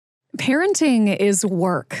Parenting is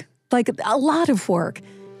work, like a lot of work,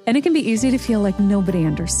 and it can be easy to feel like nobody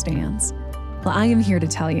understands. Well, I am here to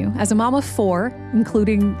tell you, as a mom of 4,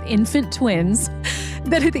 including infant twins,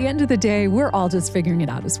 that at the end of the day, we're all just figuring it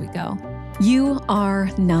out as we go. You are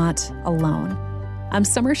not alone. I'm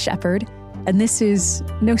Summer Shepherd, and this is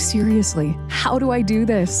No Seriously, How Do I Do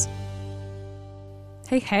This?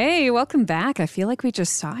 Hey, welcome back. I feel like we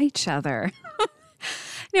just saw each other.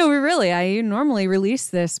 I normally release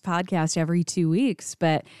this podcast every 2 weeks,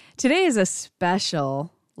 but today is a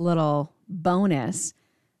special little bonus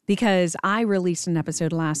because I released an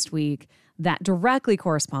episode last week that directly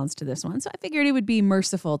corresponds to this one. So I figured it would be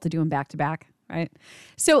merciful to do them back to back, right?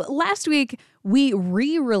 So last week, we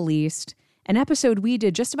re-released an episode we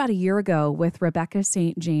did just about a year ago with Rebecca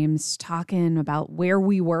St. James talking about where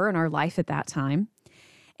we were in our life at that time.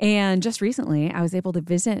 And just recently, I was able to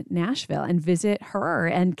visit Nashville and visit her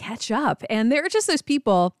and catch up. And there are just those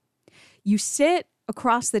people you sit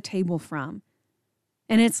across the table from,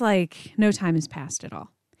 and it's like no time has passed at all.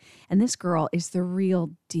 And this girl is the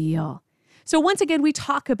real deal. So once again, we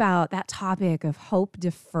talk about that topic of hope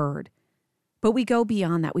deferred, but we go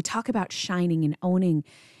beyond that. We talk about shining and owning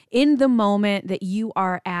in the moment that you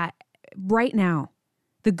are at right now.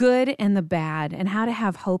 The good and the bad, and how to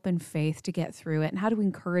have hope and faith to get through it, and how to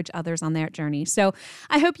encourage others on their journey. So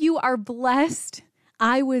I hope you are blessed.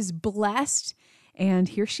 I was blessed. And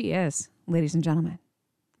here she is, ladies and gentlemen,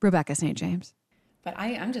 Rebecca St. James. But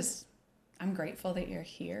I'm grateful that you're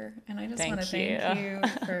here. And I just want to thank you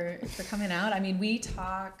for coming out. I mean, we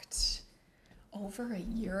talked over a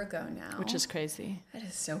year ago now. Which is crazy. That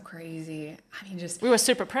is so crazy. I mean, we were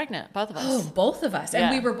super pregnant, both of us. Oh, both of us. Yeah.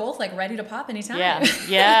 And we were both like ready to pop anytime.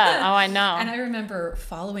 Yeah. Oh, I know. And I remember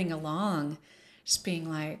following along, just being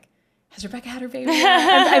like, has Rebecca had her baby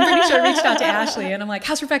yet? I'm pretty sure I reached out to Ashley and I'm like,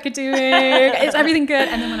 how's Rebecca doing? Is everything good?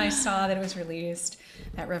 And then when I saw that it was released,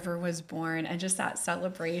 that River was born, and just that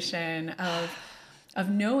celebration of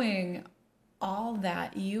knowing all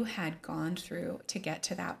that you had gone through to get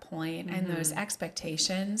to that point, and those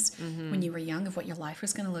expectations when you were young of what your life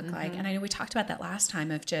was going to look like. And I know we talked about that last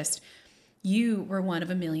time of just, you were one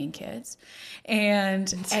of a million kids, and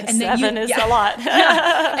 7 is a lot.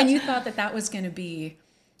 And you thought that was going to be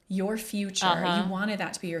your future. You wanted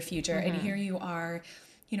that to be your future. And here you are,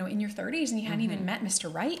 in your 30s, and you hadn't even met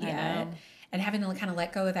Mr. Right yet, and having to kind of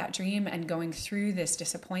let go of that dream and going through this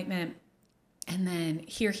disappointment. And then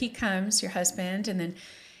here he comes, your husband, and then,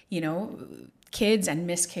 kids and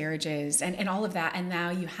miscarriages and all of that. And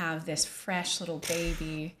now you have this fresh little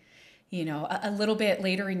baby, a little bit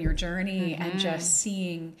later in your journey, and just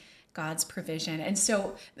seeing God's provision. And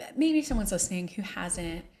so maybe someone's listening who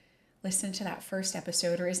hasn't listened to that first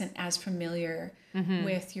episode or isn't as familiar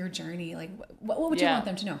with your journey. Like, what would you want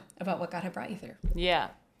them to know about what God had brought you through? Yeah.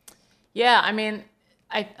 I mean,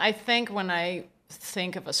 I think when I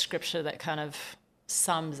think of a scripture that kind of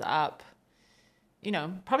sums up,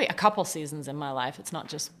 probably a couple seasons in my life. It's not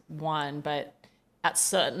just one, but at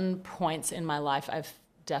certain points in my life, I've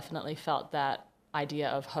definitely felt that idea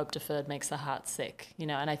of hope deferred makes the heart sick,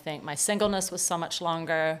 and I think my singleness was so much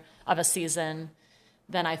longer of a season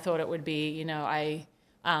than I thought it would be. I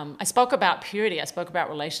spoke about purity. I spoke about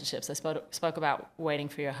relationships. I spoke about waiting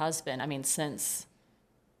for your husband. I mean, since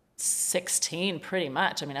 16, pretty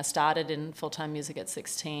much. I mean, I started in full-time music at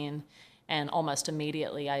 16, and almost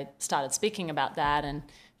immediately I started speaking about that and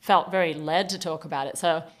felt very led to talk about it.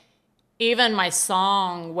 So even my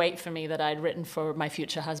song, Wait For Me, that I'd written for my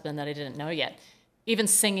future husband that I didn't know yet, even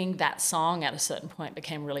singing that song at a certain point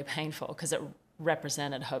became really painful because it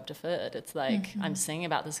represented hope deferred. It's like, I'm singing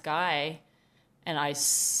about this guy, and I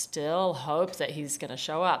still hope that he's going to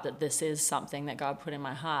show up, that this is something that God put in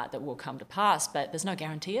my heart that will come to pass, but there's no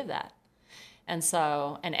guarantee of that. And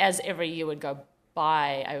so, and as every year would go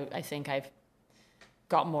by, I think I've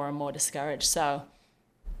got more and more discouraged. So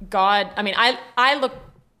God, I mean, I look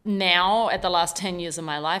now at the last 10 years of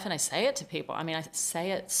my life, and I say it to people. I mean, I say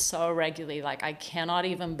it so regularly, like I cannot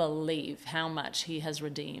even believe how much he has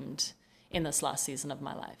redeemed in this last season of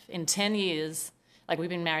my life. In 10 years, like we've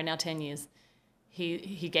been married now 10 years,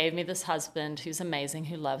 He gave me this husband who's amazing,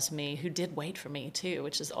 who loves me, who did wait for me too,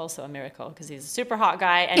 which is also a miracle because he's a super hot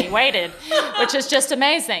guy and he waited, which is just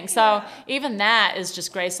amazing. So even that is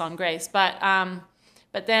just grace on grace.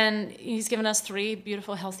 But then he's given us 3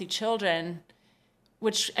 beautiful, healthy children,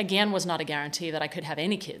 which again was not a guarantee that I could have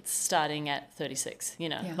any kids starting at 36.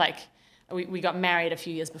 Like we got married a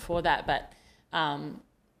few years before that. But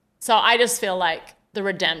so I just feel like the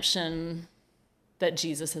redemption that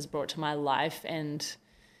Jesus has brought to my life and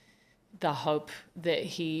the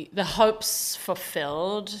hopes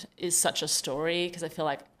fulfilled is such a story, because I feel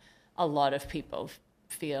like a lot of people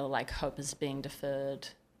feel like hope is being deferred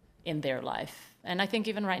in their life. And I think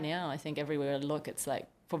even right now, I think everywhere I look, it's like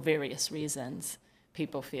for various reasons,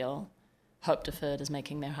 people feel hope deferred is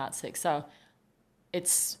making their heart sick. So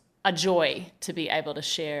it's a joy to be able to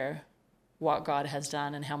share what God has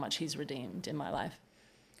done and how much he's redeemed in my life.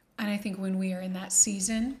 And I think when we are in that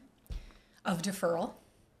season of deferral,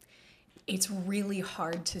 it's really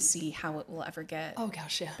hard to see how it will ever get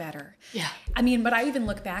better. Yeah. I mean, but I even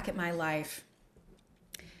look back at my life,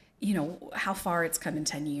 you know, how far it's come in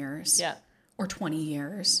 10 years. Yeah. Or 20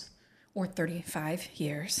 years or 35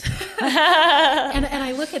 years. and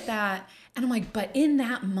I look at that and I'm like, but in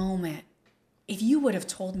that moment, if you would have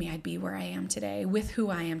told me I'd be where I am today, with who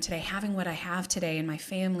I am today, having what I have today in my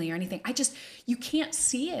family or anything, you can't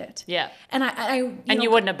see it. Yeah. And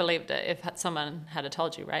you wouldn't have believed it if someone had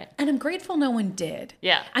told you, right? And I'm grateful no one did.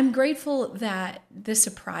 Yeah. I'm grateful that the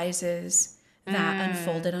surprises that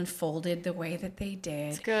unfolded the way that they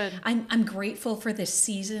did. It's good. I'm grateful for the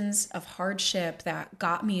seasons of hardship that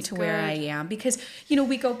got me to where I am, because, you know,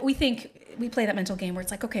 we play that mental game where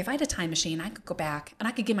it's like, okay, if I had a time machine, I could go back and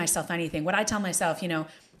I could give myself anything. Would I tell myself, you know,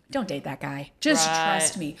 don't date that guy, just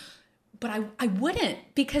trust me? But I wouldn't,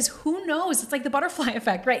 because who knows? It's like the butterfly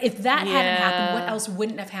effect, right? If that hadn't happened, what else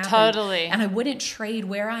wouldn't have happened? Totally. And I wouldn't trade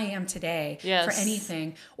where I am today Yes. for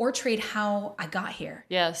anything, or trade how I got here.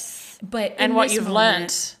 Yes. But and in what this you've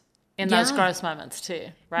moment, learned in those growth moments too,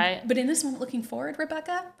 right? But in this moment, looking forward,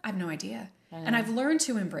 Rebecca, I have no idea. And I've learned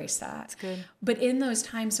to embrace that. That's good. But in those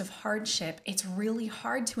times of hardship, it's really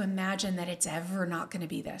hard to imagine that it's ever not going to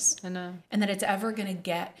be this. I know. And that it's ever going to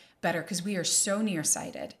get better, because we are so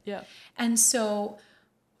nearsighted. Yeah. And so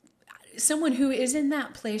someone who is in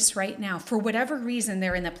that place right now, for whatever reason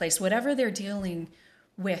they're in that place, whatever they're dealing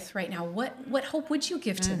with right now, what hope would you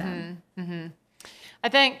give to them? Mm-hmm. I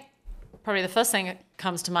think probably the first thing that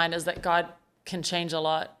comes to mind is that God can change a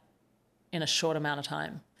lot in a short amount of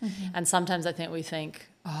time. Mm-hmm. And sometimes I think we think,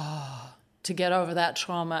 to get over that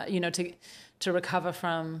trauma, you know, to recover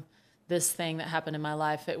from this thing that happened in my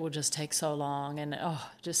life, it will just take so long, and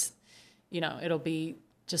just, you know, it'll be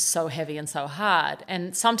just so heavy and so hard.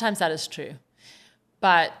 And sometimes that is true.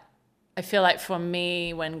 But I feel like for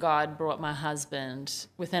me, when God brought my husband,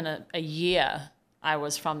 within a year, I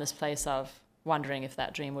was from this place of wondering if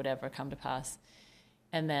that dream would ever come to pass.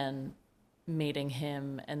 And then meeting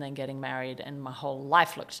him and then getting married, and my whole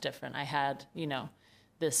life looked different. I had, you know,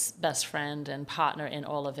 this best friend and partner in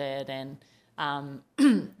all of it, and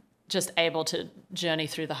just able to journey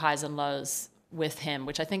through the highs and lows with him,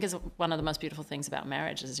 which I think is one of the most beautiful things about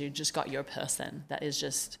marriage, is you just got your person that is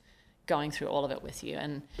just going through all of it with you.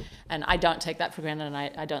 And I don't take that for granted, and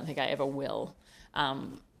I don't think I ever will.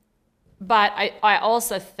 But I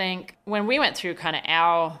also think when we went through kind of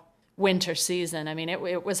our winter season, I mean,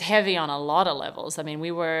 it was heavy on a lot of levels. I mean,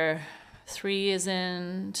 we were 4 years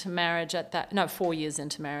into marriage at that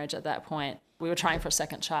point. We were trying for a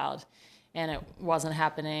second child, and it wasn't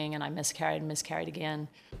happening, and I miscarried again.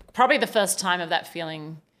 Probably the first time of that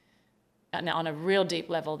feeling on a real deep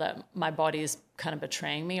level that my body is kind of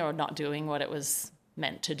betraying me or not doing what it was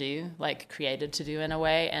meant to do, like created to do in a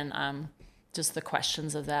way, and just the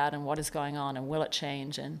questions of that and what is going on and will it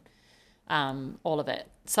change, and all of it.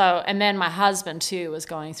 So, and then my husband too was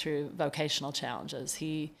going through vocational challenges.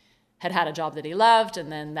 He had a job that he loved,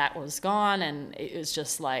 and then that was gone, and it was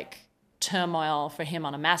just like turmoil for him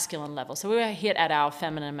on a masculine level. So we were hit at our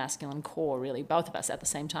feminine and masculine core, really, both of us at the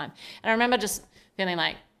same time. And I remember just feeling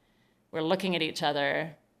like we're looking at each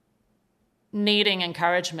other, needing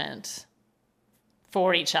encouragement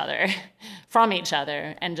for each other, from each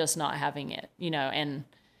other, and just not having it, you know. And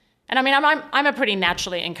I mean, I'm a pretty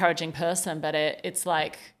naturally encouraging person, but it's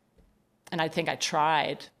like, and I think I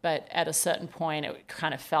tried, but at a certain point, it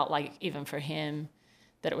kind of felt like, even for him,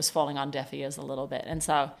 that it was falling on deaf ears a little bit. And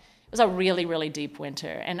so it was a really, really deep winter.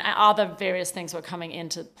 And other various things were coming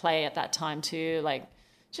into play at that time too, like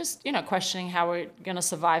just, you know, questioning how we're going to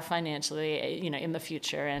survive financially, you know, in the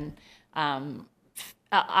future, and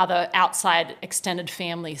other outside extended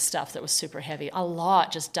family stuff that was super heavy, a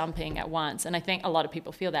lot just dumping at once. And I think a lot of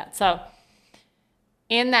people feel that. So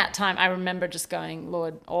in that time, I remember just going,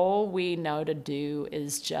 Lord, all we know to do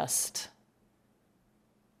is just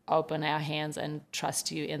open our hands and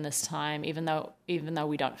trust you in this time, even though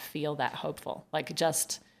we don't feel that hopeful. Like,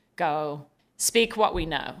 just go speak what we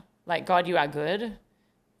know. Like, God, you are good.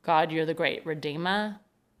 God, you're the great Redeemer.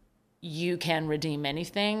 You can redeem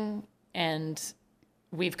anything. And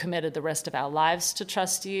we've committed the rest of our lives to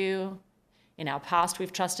trust you. In our past,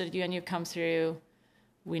 we've trusted you and you've come through.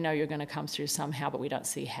 We know you're going to come through somehow, but we don't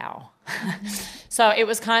see how. So it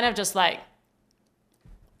was kind of just like,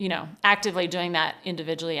 actively doing that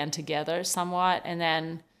individually and together somewhat. And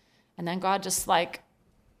then God just like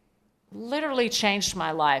literally changed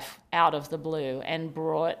my life out of the blue and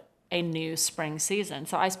brought a new spring season.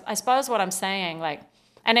 So I suppose what I'm saying, like,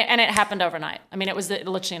 and it happened overnight. I mean, it was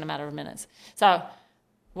literally in a matter of minutes. So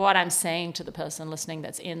what I'm saying to the person listening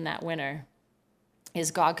that's in that winter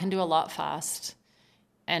is God can do a lot fast,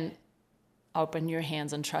 and open your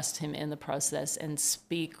hands and trust him in the process and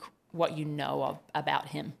speak what you know about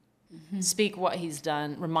him. Mm-hmm. Speak what he's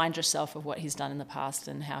done. Remind yourself of what he's done in the past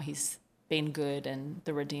and how he's been good and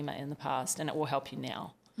the Redeemer in the past, and it will help you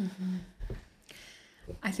now. Mm-hmm.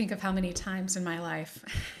 I think of how many times in my life,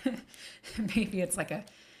 maybe it's like a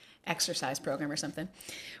exercise program or something,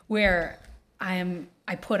 where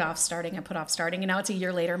I put off starting, and now it's a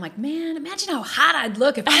year later. I'm like, man, imagine how hot I'd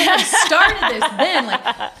look if I had started this then.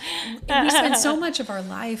 Like, we spend so much of our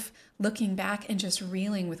life looking back and just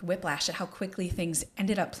reeling with whiplash at how quickly things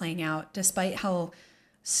ended up playing out, despite how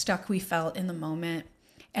stuck we felt in the moment.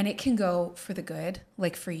 And it can go for the good,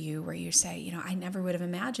 like for you, where you say, I never would have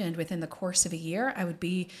imagined within the course of a year I would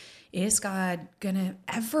be, is God gonna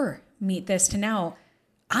ever meet this? To now,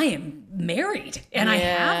 I am married and I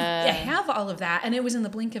have all of that. And it was in the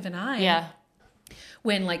blink of an eye. Yeah.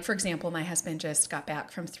 When, like, for example, my husband just got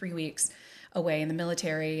back from 3 weeks away in the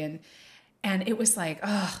military, and it was like,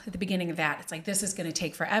 at the beginning of that, it's like, this is going to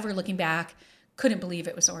take forever. Looking back, couldn't believe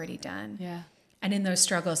it was already done. Yeah. And in those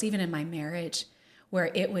struggles, even in my marriage, where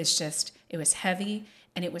it was heavy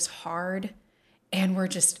and it was hard, and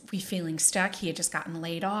we feeling stuck. He had just gotten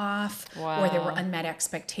laid off, or there were unmet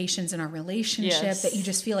expectations in our relationship that you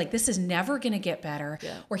just feel like this is never going to get better.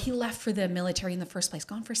 Yeah. Or he left for the military in the first place,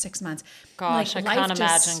 gone for 6 months. Gosh, like, I life can't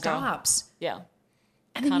just imagine. stops. Yeah.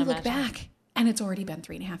 And then you look back and it's already been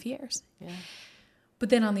 3.5 years. Yeah. But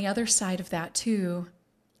then on the other side of that too,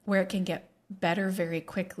 where it can get better very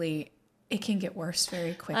quickly, it can get worse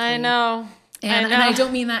very quickly. I know. And I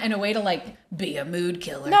don't mean that in a way to like be a mood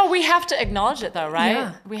killer. No, we have to acknowledge it though, right?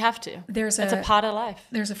 Yeah. We have to. It's a part of life.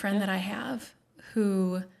 There's a friend that I have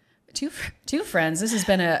who, two friends, this has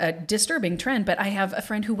been a disturbing trend, but I have a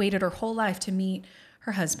friend who waited her whole life to meet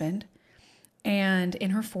her husband. And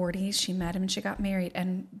in her 40s, she met him and she got married.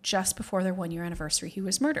 And just before their 1 year anniversary, he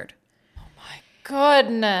was murdered. Oh my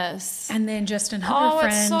goodness. And then just another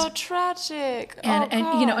friend. Oh, it's so tragic.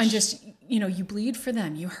 And just, you bleed for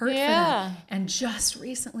them, you hurt for them. And just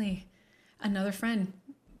recently, another friend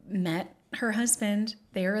met her husband.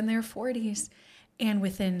 They're in their 40s. And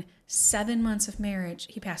within 7 months of marriage,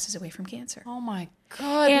 he passes away from cancer. Oh my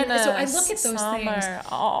goodness. And so I look at those things,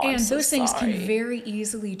 and those things can very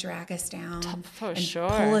easily drag us down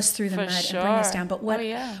pull us through the mud and bring us down. But what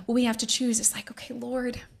we have to choose is like, okay,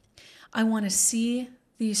 Lord, I want to see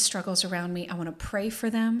these struggles around me. I want to pray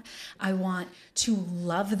for them. I want to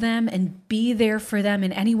love them and be there for them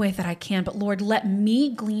in any way that I can. But Lord, let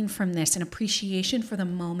me glean from this an appreciation for the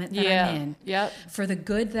moment that I'm in, for the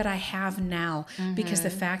good that I have now, because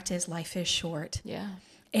the fact is life is short. Yeah.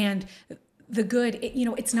 And the good,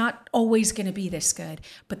 it's not always going to be this good,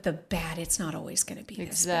 but the bad, it's not always going to be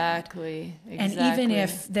this bad. Exactly. And even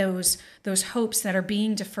if those hopes that are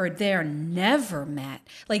being deferred, they're never met.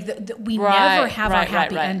 Like we never have our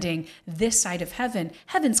happy ending this side of heaven.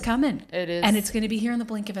 Heaven's coming. It is. And it's going to be here in the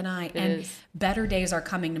blink of an eye. And better days are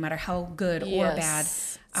coming, no matter how good or bad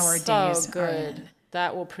our days are in.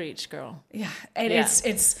 That will preach, girl. Yeah. And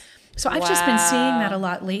it's so I've just been seeing that a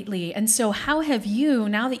lot lately. And so how have you,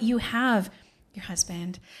 now that you have your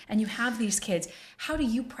husband and you have these kids, how do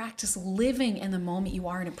you practice living in the moment you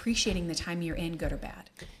are and appreciating the time you're in, good or bad?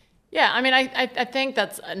 Yeah, I mean, I think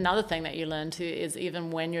that's another thing that you learn too, is even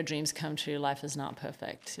when your dreams come true, life is not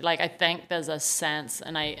perfect. Like, I think there's a sense,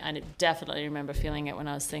 and I definitely remember feeling it when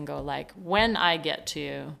I was single, like when I get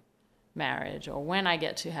to marriage, or when I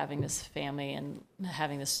get to having this family and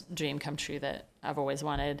having this dream come true that I've always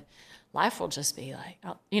wanted, life will just be like,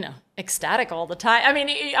 ecstatic all the time. I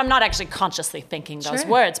mean, I'm not actually consciously thinking those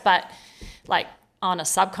words, but like on a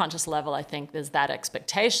subconscious level, I think there's that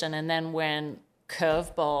expectation. And then when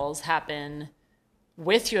curveballs happen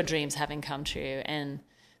with your dreams having come true and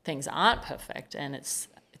things aren't perfect and it's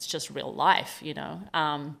just real life,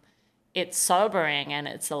 it's sobering and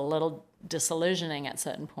it's a little disillusioning at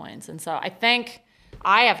certain points. And so I think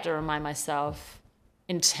I have to remind myself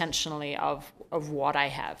intentionally of what I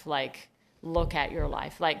have, like, look at your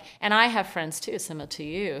life. Like, and I have friends too, similar to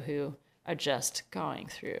you, who are just going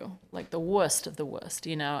through like the worst of the worst,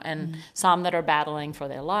 and some that are battling for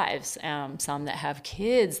their lives, some that have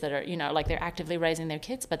kids that are, like they're actively raising their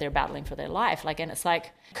kids, but they're battling for their life. Like, and it's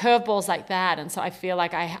like curveballs like that. And so I feel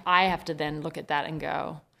like I have to then look at that and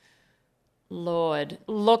go, Lord,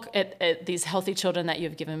 look at these healthy children that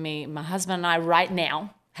you've given me. My husband and I right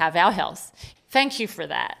now have our health. Thank you for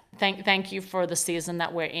that. Thank you for the season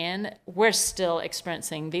that we're in. We're still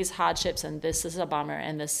experiencing these hardships, and this is a bummer.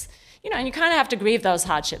 And this, and you kind of have to grieve those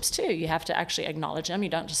hardships too. You have to actually acknowledge them. You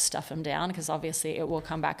don't just stuff them down, because obviously it will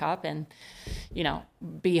come back up and,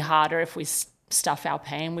 be harder if we stuff our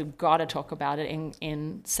pain. We've got to talk about it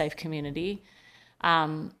in safe community.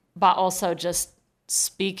 But also just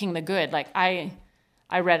speaking the good. Like I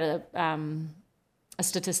read a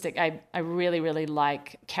statistic. I really, really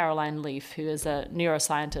like Caroline Leaf, who is a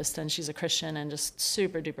neuroscientist, and she's a Christian and just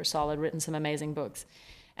super duper solid, written some amazing books.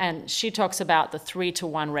 And she talks about the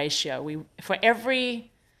 3-to-1 ratio. For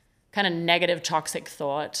every kind of negative, toxic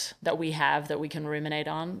thought that we have that we can ruminate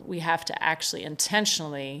on, we have to actually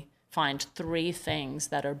intentionally find 3 things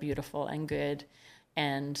that are beautiful and good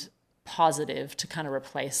and positive to kind of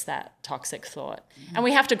replace that toxic thought. Mm-hmm. And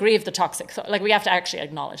we have to grieve the toxic thought. Like, we have to actually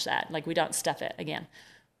acknowledge that. Like, we don't stuff it again.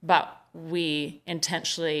 But we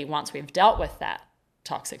intentionally, once we've dealt with that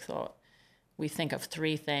toxic thought, we think of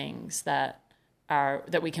 3 things that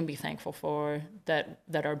we can be thankful for, that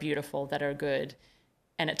are beautiful, that are good.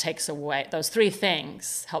 And it takes away, those 3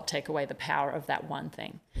 things help take away the power of that one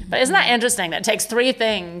thing. Mm-hmm. But isn't that interesting that it takes 3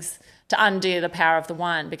 things to undo the power of the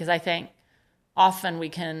one? Because I think often we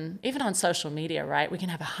can, even on social media, right, we can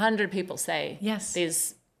have 100 people say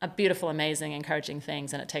these beautiful, amazing, encouraging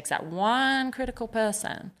things, and it takes that one critical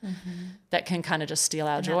person that can kind of just steal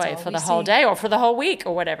our joy for the whole day or for the whole week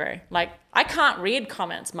or whatever. Like, I can't read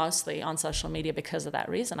comments mostly on social media because of that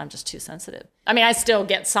reason. I'm just too sensitive. I mean, I still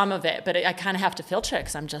get some of it, but I kind of have to filter it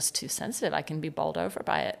because I'm just too sensitive. I can be bowled over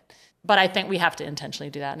by it. But I think we have to intentionally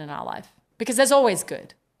do that in our life, because there's always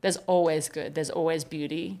good. There's always good. There's always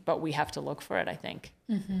beauty, but we have to look for it, I think.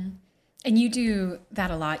 Mm-hmm. And you do that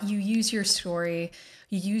a lot. You use your story,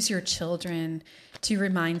 you use your children to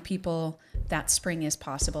remind people that spring is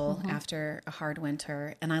possible after a hard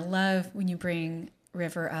winter. And I love when you bring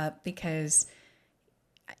River up, because,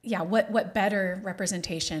 what better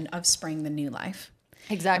representation of spring than new life?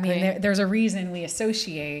 Exactly. I mean, there's a reason we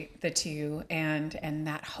associate the two and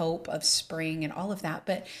that hope of spring and all of that.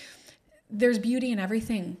 But there's beauty in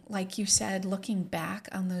everything. Like you said, looking back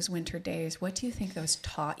on those winter days, what do you think those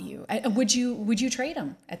taught you? Would you trade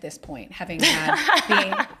them at this point, having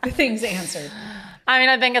had the things answered? I mean,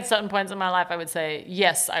 I think at certain points in my life, I would say,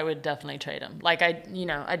 yes, I would definitely trade them. Like,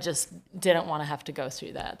 I just didn't want to have to go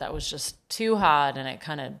through that. That was just too hard, and it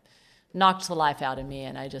kind of knocked the life out of me,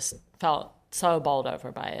 and I just felt so bowled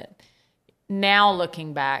over by it. Now,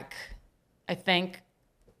 looking back, I think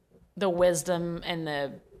the wisdom and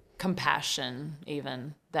the compassion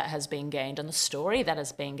even that has been gained, and the story that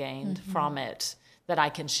has been gained from it that I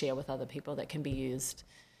can share with other people that can be used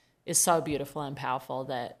is so beautiful and powerful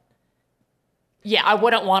that, I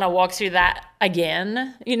wouldn't want to walk through that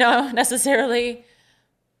again, necessarily.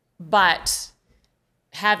 But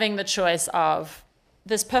having the choice of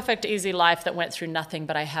this perfect, easy life that went through nothing,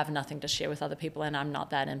 but I have nothing to share with other people, and I'm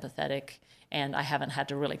not that empathetic, and I haven't had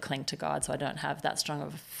to really cling to God, so I don't have that strong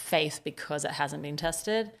of faith because it hasn't been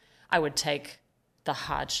tested. I would take the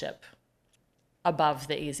hardship above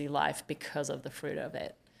the easy life because of the fruit of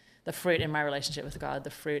it. The fruit in my relationship with God, the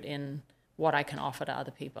fruit in what I can offer to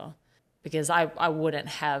other people. Because I wouldn't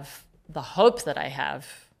have the hope that I have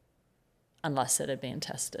unless it had been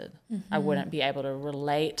tested. I wouldn't be able to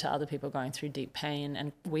relate to other people going through deep pain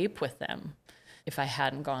and weep with them if I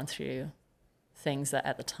hadn't gone through things that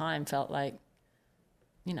at the time felt like,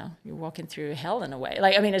 you're walking through hell in a way.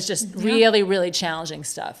 Like, I mean, it's just really, really challenging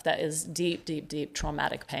stuff that is deep, deep, deep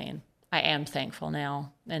traumatic pain. I am thankful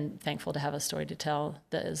now, and thankful to have a story to tell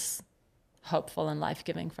that is hopeful and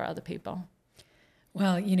life-giving for other people.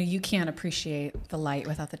 Well, you can't appreciate the light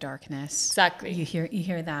without the darkness. Exactly. You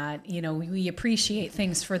hear that. We appreciate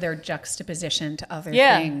things for their juxtaposition to other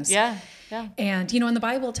things. Yeah. And, and the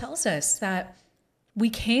Bible tells us that we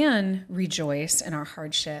can rejoice in our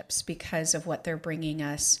hardships because of what they're bringing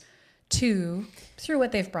us to through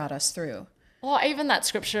what they've brought us through. Well, even that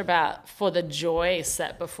scripture about for the joy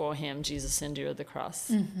set before him, Jesus endured the cross.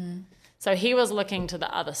 So he was looking to the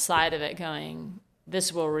other side of it going,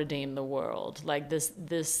 this will redeem the world. Like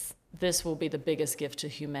this will be the biggest gift to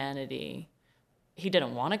humanity. He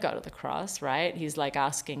didn't want to go to the cross, right? He's like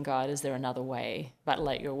asking God, is there another way? But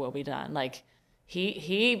let your will be done. Like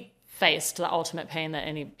he faced the ultimate pain that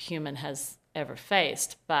any human has ever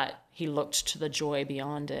faced, but he looked to the joy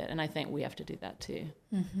beyond it. And I think we have to do that too.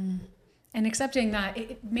 And accepting that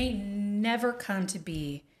it may never come to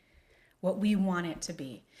be what we want it to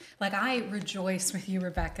be. Like, I rejoice with you,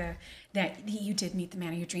 Rebecca, that you did meet the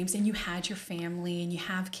man of your dreams and you had your family and you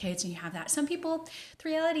have kids and you have that. Some people, the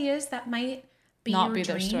reality is that might be Not your be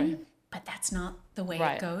dream, their story. but that's not the way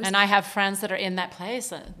Right. it goes. And I have friends that are in that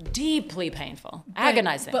place, deeply painful,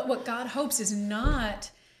 agonizing. But what God hopes is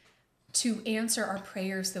not to answer our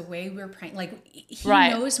prayers the way we're praying. Like, he Right.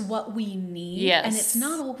 knows what we need. Yes. And it's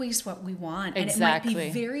not always what we want. Exactly. And it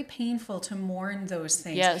might be very painful to mourn those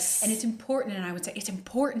things. Yes. And it's important, and I would say it's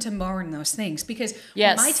important to mourn those things, because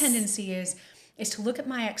Yes. what my tendency is to look at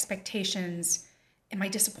my expectations and my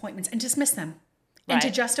disappointments and dismiss them. And to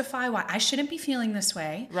Right. justify why I shouldn't be feeling this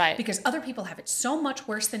way. Right. Because other people have it so much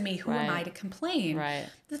worse than me. Who am Right. I to complain? Right.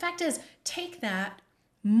 The fact is, take that,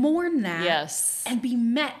 mourn that, Yes. and be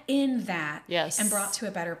met in that, Yes. and brought to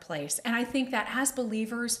a better place. And I think that as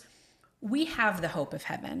believers, we have the hope of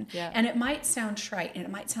heaven. Yeah. And it might sound trite and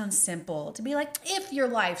it might sound simple to be like, if your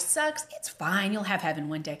life sucks, it's fine. You'll have heaven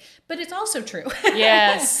one day. But it's also true.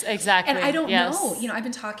 Yes, exactly. And I don't Yes. know. You know, I've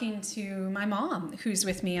been talking to my mom who's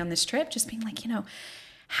with me on this trip, just being like,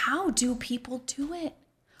 how do people do it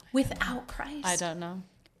without Christ? I don't know.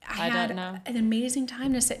 I don't had know. an amazing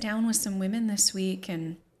time to sit down with some women this week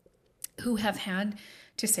and who have had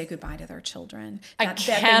to say goodbye to their children. I that they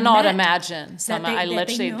cannot met, imagine. Summer. they- I that they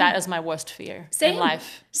literally, know. that is my worst fear Same. in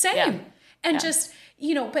life. Same. Yeah. And Yeah. just,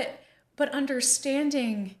 but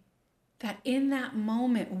understanding that in that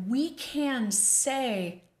moment, we can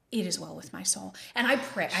say, it is well with my soul. And I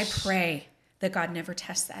pray that God never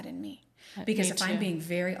tests that in me. Because Me if I'm too. being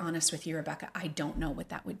very honest with you, Rebecca, I don't know what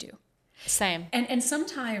that would do. Same. And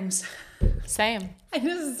sometimes, Same. and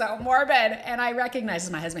this is so morbid, and I recognize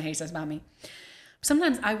this, my husband hates this about me.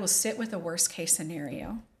 Sometimes I will sit with a worst case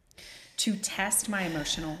scenario to test my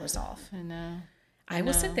emotional resolve. I know. I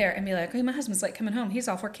will sit there and be like, okay, my husband's like coming home. He's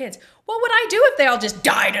all 4 kids. What would I do if they all just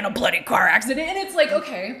died in a bloody car accident? And it's like,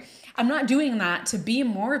 okay, I'm not doing that to be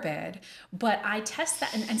morbid, but I test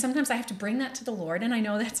that. And sometimes I have to bring that to the Lord. And I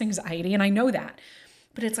know that's anxiety, and I know that.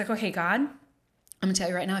 But it's like, okay, God, I'm going to tell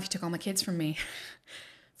you right now, if you took all my kids from me,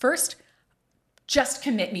 first, just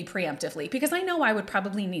commit me preemptively, because I know I would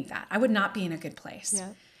probably need that. I would not be in a good place. Yeah.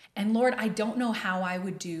 And Lord, I don't know how I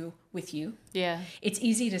would do with you. Yeah. It's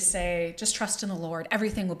easy to say, just trust in the Lord,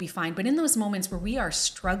 everything will be fine. But in those moments where we are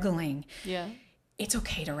struggling, Yeah. it's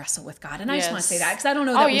okay to wrestle with God. And I just want to say Yes. that, because I don't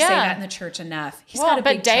know that we say yeah. that in the church enough. He's Well, got a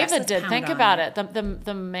big but chest, David let's did. pound Think on about it.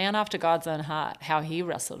 The man after God's own heart, how he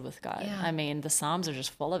wrestled with God. Yeah. I mean, the Psalms are just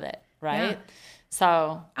full of it, right? Yeah.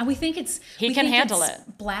 So And we think He can handle it's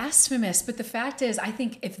it. blasphemous. But the fact is, I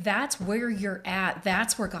think if that's where you're at,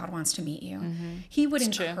 that's where God wants to meet you. He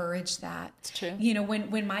would true. encourage that. It's true.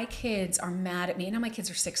 When my kids are mad at me, now my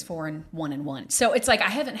kids are 6, 4, and 1 and 1. So it's like I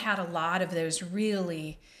haven't had a lot of those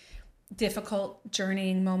really difficult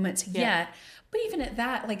journeying moments yet. But even at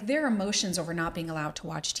that, like their emotions over not being allowed to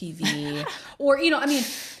watch TV or,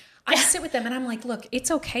 I sit with them and I'm like, look,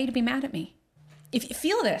 it's okay to be mad at me. If you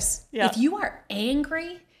feel this, Yeah. if you are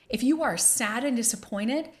angry, if you are sad and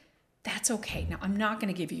disappointed, that's okay. Now, I'm not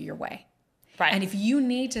going to give you your way. right. And if you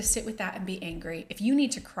need to sit with that and be angry, if you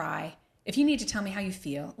need to cry, if you need to tell me how you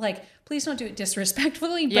feel, like, please don't do it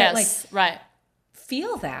disrespectfully, but yes. Right.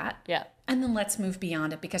 feel that. Yeah. And then let's move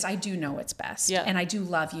beyond it, because I do know it's best. Yeah. And I do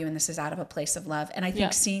love you, and this is out of a place of love. And I think Yeah.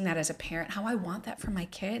 seeing that as a parent, how I want that for my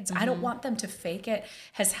kids. I Mm-hmm. don't want them to fake it,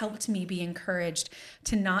 has helped me be encouraged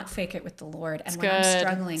to not fake it with the Lord. And when I'm good.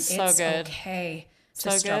 struggling, So it's good. okay to So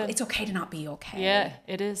struggle. good. It's okay to not be okay. Yeah,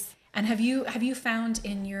 it is. And have you found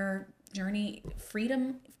in your journey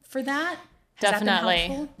freedom for that? Has that been Definitely.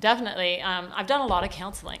 helpful? Definitely. I've done a lot of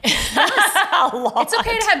counseling. A lot. It's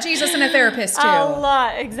okay to have Jesus and a therapist too. A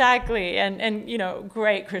lot, exactly. And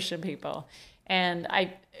great Christian people. And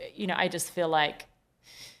I just feel like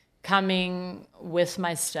coming with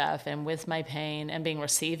my stuff and with my pain and being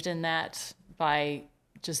received in that by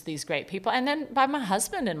just these great people. And then by my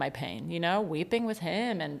husband in my pain, weeping with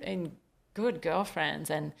him and good girlfriends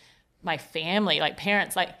and my family, like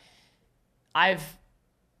parents, like I've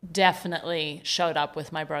definitely showed up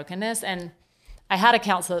with my brokenness. And I had a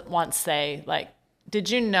counselor once say, like, did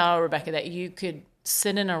you know, Rebecca, that you could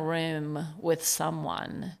sit in a room with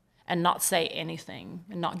someone and not say anything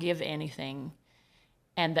and not give anything,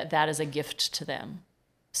 and that is a gift to them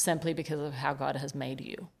simply because of how God has made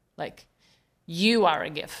you? Like, you are a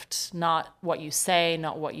gift, not what you say,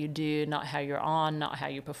 not what you do, not how you're on, not how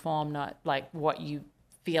you perform, not like what you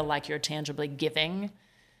feel like you're tangibly giving.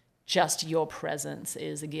 Just your presence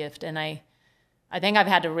is a gift. And I think I've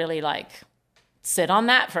had to really sit on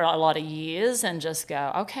that for a lot of years and just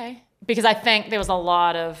go, okay. Because I think there was a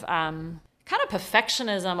lot of kind kind of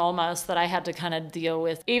perfectionism almost that I had to kind of deal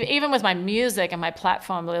with, even with my music and my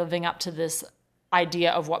platform, living up to this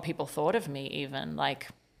idea of what people thought of me even. Like,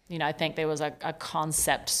 you know, I think there was a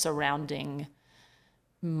concept surrounding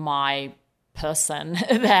my person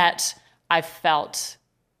that I felt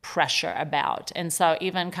pressure about. And so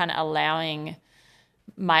even kind of allowing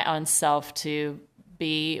my own self to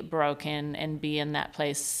be broken and be in that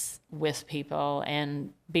place with people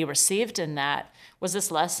and be received in that was this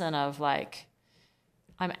lesson of like,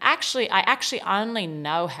 I actually only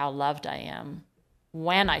know how loved I am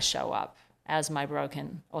when I show up as my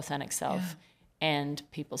broken, authentic self, and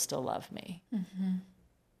people still love me. Mm-hmm.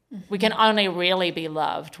 Mm-hmm. We can only really be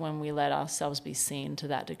loved when we let ourselves be seen to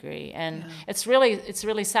that degree. And it's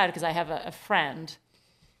really sad because I have a friend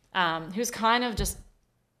who's kind of just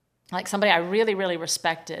like somebody I really, really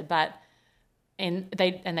respected, but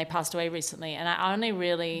they passed away recently, and I only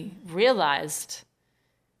really realized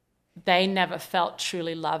they never felt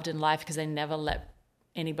truly loved in life because they never let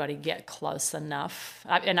anybody get close enough.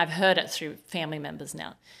 And I've heard it through family members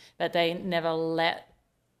now, but they never let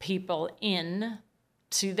people in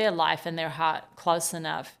to their life and their heart close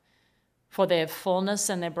enough for their fullness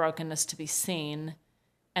and their brokenness to be seen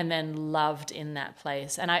and then loved in that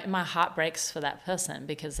place. And my heart breaks for that person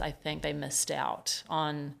because I think they missed out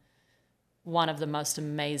on one of the most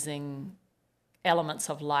amazing elements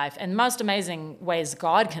of life and most amazing ways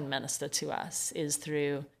God can minister to us is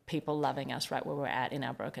through people loving us right where we're at in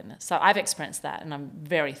our brokenness. So I've experienced that, and I'm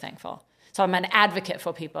very thankful. So I'm an advocate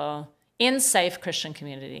for people in safe Christian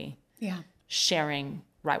community sharing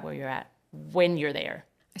right where you're at when you're there.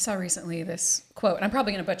 I saw recently this quote, and I'm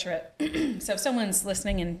probably going to butcher it. So if someone's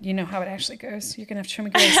listening and you know how it actually goes, you're going to have to show me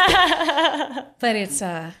grace. But it's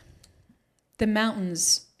the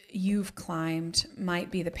mountains you've climbed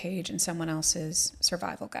might be the page in someone else's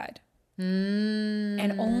survival guide.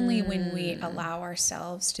 And only when we allow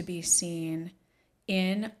ourselves to be seen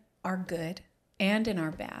in our good and in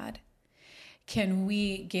our bad can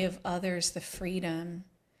we give others the freedom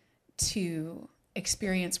to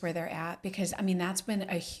experience where they're at. Because I mean, that's been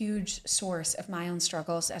a huge source of my own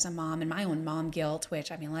struggles as a mom and my own mom guilt,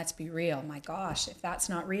 which I mean, let's be real. My gosh, if that's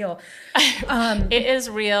not real. It is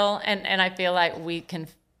real. And I feel like we can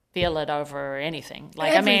feel it over anything.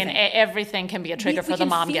 Like, everything. I mean, everything can be a trigger for the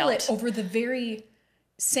mom guilt. We can feel it over the very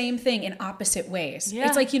same thing in opposite ways. Yeah.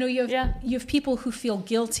 It's like, you know, you have people who feel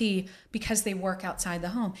guilty because they work outside the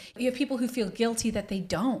home. You have people who feel guilty that they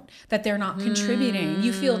don't, that they're not contributing.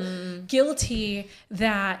 You feel guilty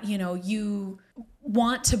that, you know, you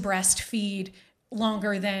want to breastfeed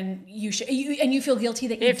longer than you should, and you feel guilty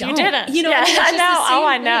that you don't. If you didn't. You know, I know.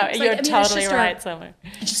 I know. You're totally right, Summer.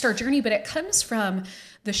 It's just our journey, but it comes from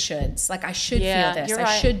the shoulds. Like, I should feel this.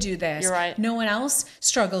 I should do this. You're right. No one else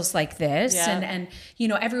struggles like this. Yeah. And, you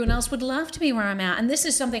know, everyone else would love to be where I'm at. And this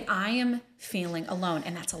is something I am feeling alone.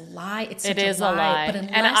 And that's a lie. It's such a lie. But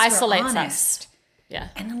unless and it isolates we're honest, us. Yeah.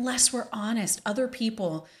 And unless we're honest, other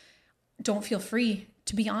people don't feel free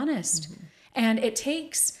to be honest. Mm-hmm. And it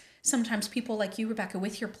takes sometimes people like you, Rebecca,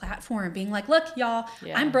 with your platform being like, look, y'all,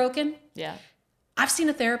 I'm broken. Yeah. I've seen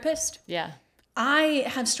a therapist. Yeah. I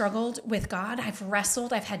have struggled with God. I've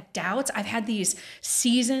wrestled. I've had doubts. I've had these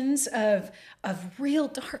seasons of real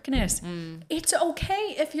darkness. It's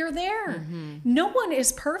okay if you're there. Mm-hmm. No one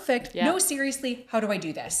is perfect. Yeah. No, seriously, how do I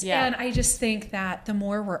do this? Yeah. And I just think that the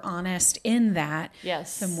more we're honest in that,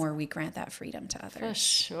 the more we grant that freedom to others. For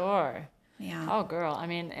sure. Yeah. Oh, girl. I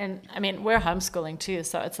mean, we're homeschooling too.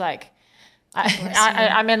 So it's like,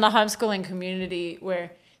 I'm in the homeschooling community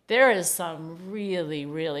where there is some really,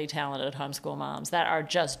 really talented homeschool moms that are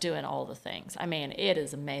just doing all the things. I mean, it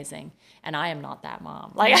is amazing. And I am not that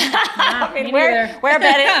mom. Like, I mean,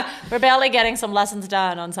 we're barely getting some lessons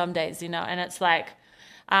done on some days, you know, and it's like,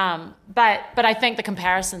 but I think the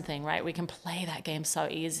comparison thing, right? We can play that game so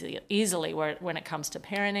easily when it comes to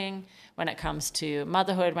parenting, when it comes to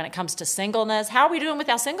motherhood, when it comes to singleness. How are we doing with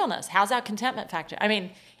our singleness? How's our contentment factor? I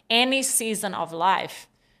mean, any season of life,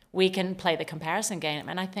 we can play the comparison game,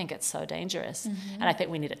 and I think it's so dangerous. Mm-hmm. And I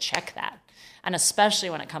think we need to check that. And especially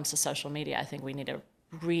when it comes to social media, I think we need to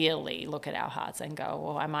really look at our hearts and go,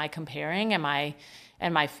 well, am I comparing? Am I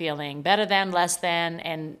feeling better than, less than?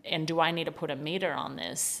 And do I need to put a meter on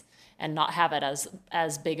this and not have it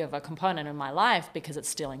as big of a component in my life because it's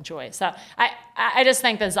stealing joy? So I just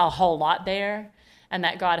think there's a whole lot there, and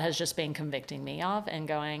that God has just been convicting me of and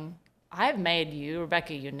going, I've made you,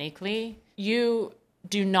 Rebecca, uniquely. You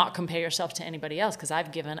do not compare yourself to anybody else because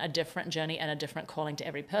I've given a different journey and a different calling to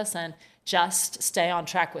every person. Just stay on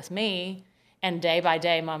track with me, and day by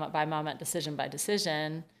day, moment by moment, decision by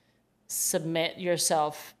decision, submit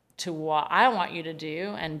yourself to what I want you to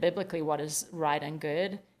do and biblically what is right and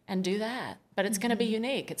good, and do that. But it's going to be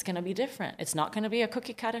unique. It's going to be different. It's not going to be a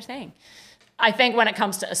cookie cutter thing. I think when it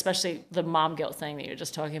comes to especially the mom guilt thing that you're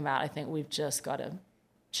just talking about, I think we've just got to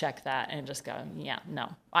check that and just go, yeah, no.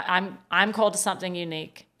 I'm called to something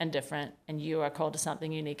unique and different, and you are called to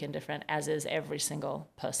something unique and different, as is every single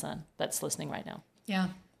person that's listening right now. Yeah.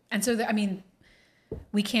 And so,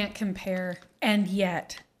 we can't compare, and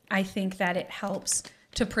yet I think that it helps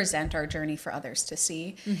to present our journey for others to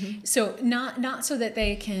see. Mm-hmm. So not so that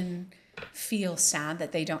they can feel sad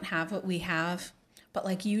that they don't have what we have, but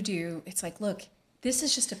like you do, it's like, look, this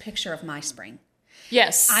is just a picture of my spring.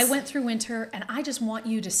 Yes. I went through winter, and I just want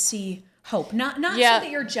you to see hope. Not so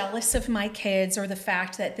that you're jealous of my kids or the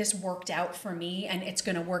fact that this worked out for me and it's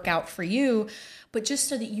going to work out for you, but just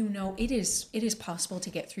so that you know it is possible to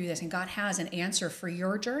get through this, and God has an answer for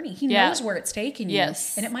your journey. He knows where it's taking you,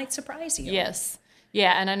 and it might surprise you. Yes.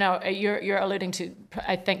 Yeah, and I know you're alluding to,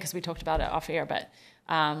 I think, because we talked about it off air, but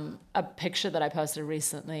a picture that I posted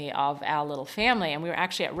recently of our little family, and we were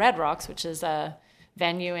actually at Red Rocks, which is a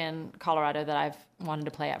venue in Colorado that I've wanted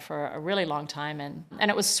to play at for a really long time, and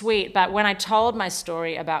it was sweet. But when I told my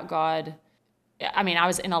story about God, I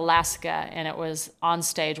was in Alaska, and it was on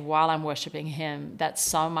stage while I'm worshiping Him that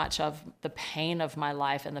so much of the pain of my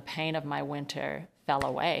life and the pain of my winter fell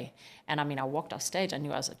away. And I walked off stage, I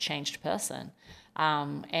knew I was a changed person.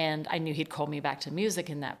 And I knew He'd called me back to music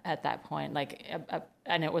at that point.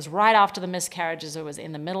 And it was right after the miscarriages. It was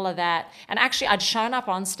in the middle of that. And actually, I'd shown up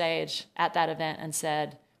on stage at that event and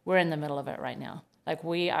said, we're in the middle of it right now.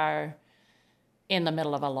 We are in the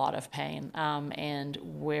middle of a lot of pain. And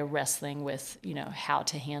we're wrestling with, how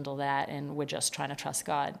to handle that. And we're just trying to trust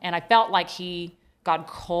God. And I felt like God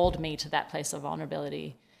called me to that place of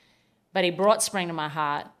vulnerability. But He brought spring to my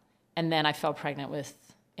heart. And then I fell pregnant with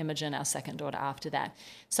Imogen, our second daughter, after that.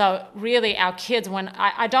 So really, our kids, when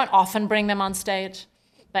I don't often bring them on stage,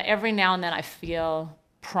 but every now and then I feel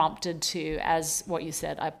prompted to, as what you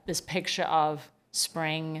said, this picture of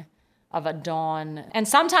spring, of a dawn. And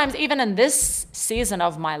sometimes even in this season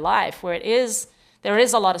of my life where there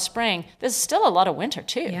is a lot of spring, there's still a lot of winter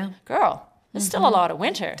too. Yeah. Girl, there's still a lot of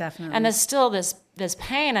winter. Definitely. And there's still this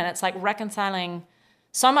pain, and it's like reconciling.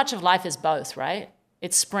 So much of life is both, right?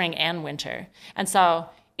 It's spring and winter. And so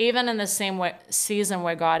even in the same season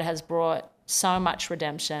where God has brought so much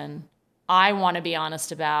redemption, I want to be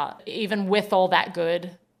honest about, even with all that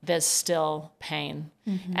good, there's still pain.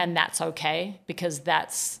 Mm-hmm. And that's okay, because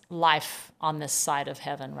that's life on this side of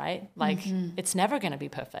heaven, right? It's never going to be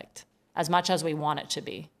perfect, as much as we want it to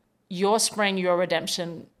be. Your spring, your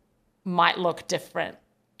redemption might look different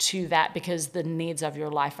to that because the needs of your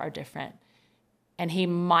life are different. And He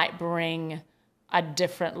might bring a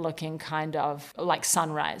different looking kind of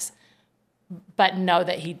sunrise. But know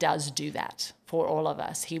that He does do that for all of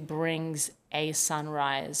us. He brings a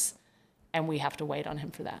sunrise, and we have to wait on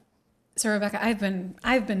Him for that. So Rebecca,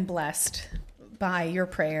 I've been blessed by your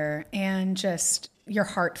prayer and just your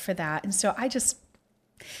heart for that. And so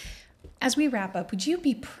as we wrap up, would you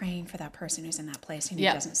be praying for that person who's in that place and who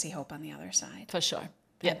doesn't see hope on the other side? For sure.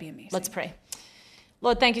 That'd be amazing. Let's pray.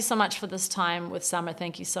 Lord, thank you so much for this time with Summer.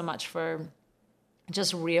 Thank you so much for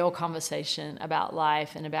just real conversation about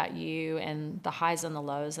life and about you and the highs and the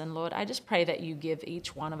lows. And Lord, I just pray that you give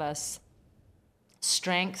each one of us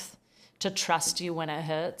strength to trust you when it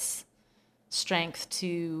hurts, strength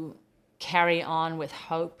to carry on with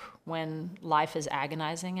hope when life is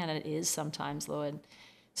agonizing, and it is sometimes, Lord,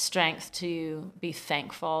 strength to be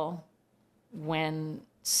thankful when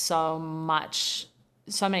so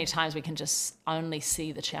many times we can just only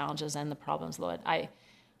see the challenges and the problems, Lord.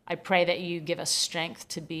 I pray that you give us strength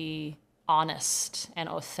to be honest and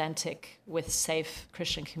authentic with safe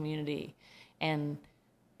Christian community, and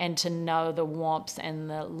to know the warmth and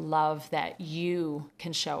the love that you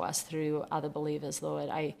can show us through other believers, Lord.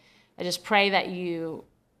 I just pray that you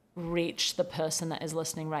reach the person that is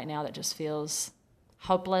listening right now that just feels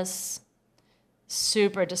hopeless,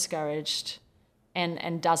 super discouraged,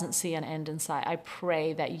 and doesn't see an end in sight. I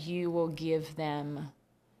pray that you will give them,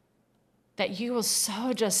 that you will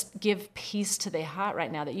so just give peace to their heart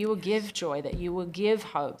right now, that you will give joy, that you will give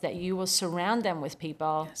hope, that you will surround them with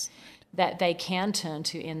people that they can turn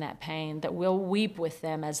to in that pain, that we'll weep with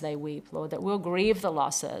them as they weep, Lord, that we'll grieve the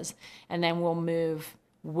losses, and then we'll move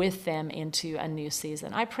with them into a new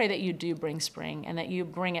season. I pray that you do bring spring, and that you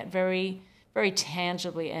bring it very, very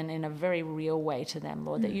tangibly and in a very real way to them,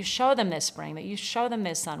 Lord, that you show them their spring, that you show them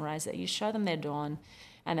their sunrise, that you show them their dawn,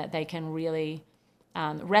 and that they can really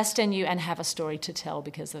rest in you and have a story to tell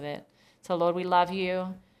because of it. So, Lord, we love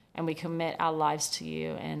you. and we commit our lives to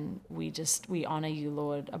you, and we honor you,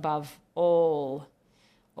 Lord, above all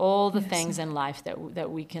the things in life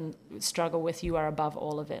that we can struggle with. You are above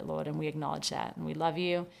all of it, Lord, and we acknowledge that, and we love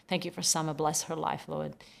you. Thank you for Summer. Bless her life,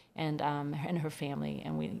 Lord, and her family,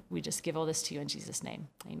 and we just give all this to you in Jesus' name.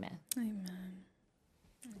 Amen. Amen.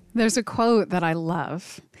 There's a quote that I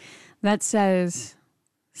love that says,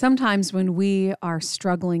 sometimes when we are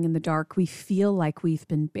struggling in the dark, we feel like we've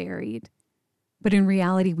been buried, but in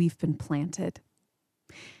reality, we've been planted.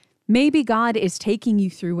 Maybe God is taking you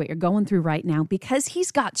through what you're going through right now because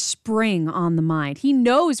he's got spring on the mind. He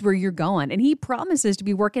knows where you're going, and he promises to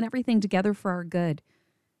be working everything together for our good.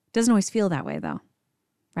 Doesn't always feel that way, though,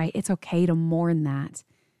 right? It's okay to mourn that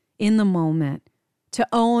in the moment, to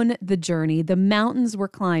own the journey, the mountains we're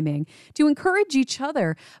climbing, to encourage each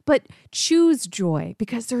other, but choose joy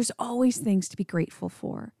because there's always things to be grateful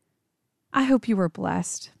for. I hope you were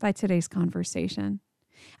blessed by today's conversation.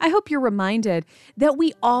 I hope you're reminded that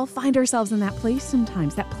we all find ourselves in that place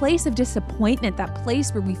sometimes, that place of disappointment, that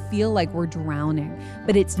place where we feel like we're drowning,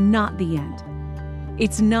 but it's not the end.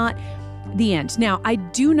 It's not the end. Now, I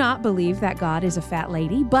do not believe that God is a fat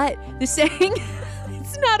lady, but the saying,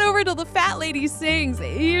 it's not over till the fat lady sings.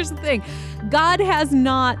 Here's the thing. God has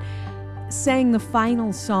not sang the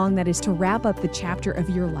final song that is to wrap up the chapter of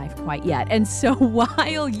your life quite yet. And so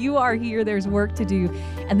while you are here, there's work to do,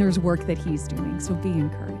 and there's work that he's doing. So be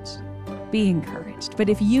encouraged. Be encouraged. But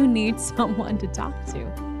if you need someone to talk to,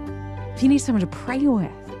 if you need someone to pray with,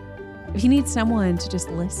 if you need someone to just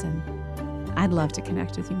listen, I'd love to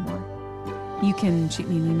connect with you more. You can shoot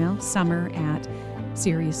me an email,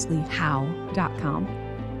 summer@seriouslyhow.com.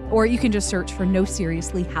 Or you can just search for No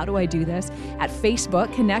Seriously, How Do I Do This at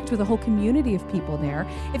Facebook. Connect with a whole community of people there.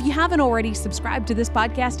 If you haven't already subscribed to this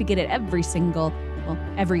podcast to get it every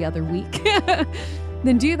other week,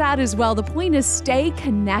 then do that as well. The point is stay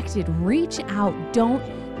connected, reach out. Don't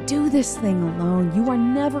do this thing alone. You are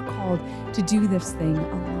never called to do this thing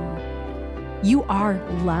alone. You are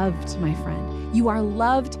loved, my friend. You are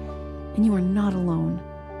loved, and you are not alone.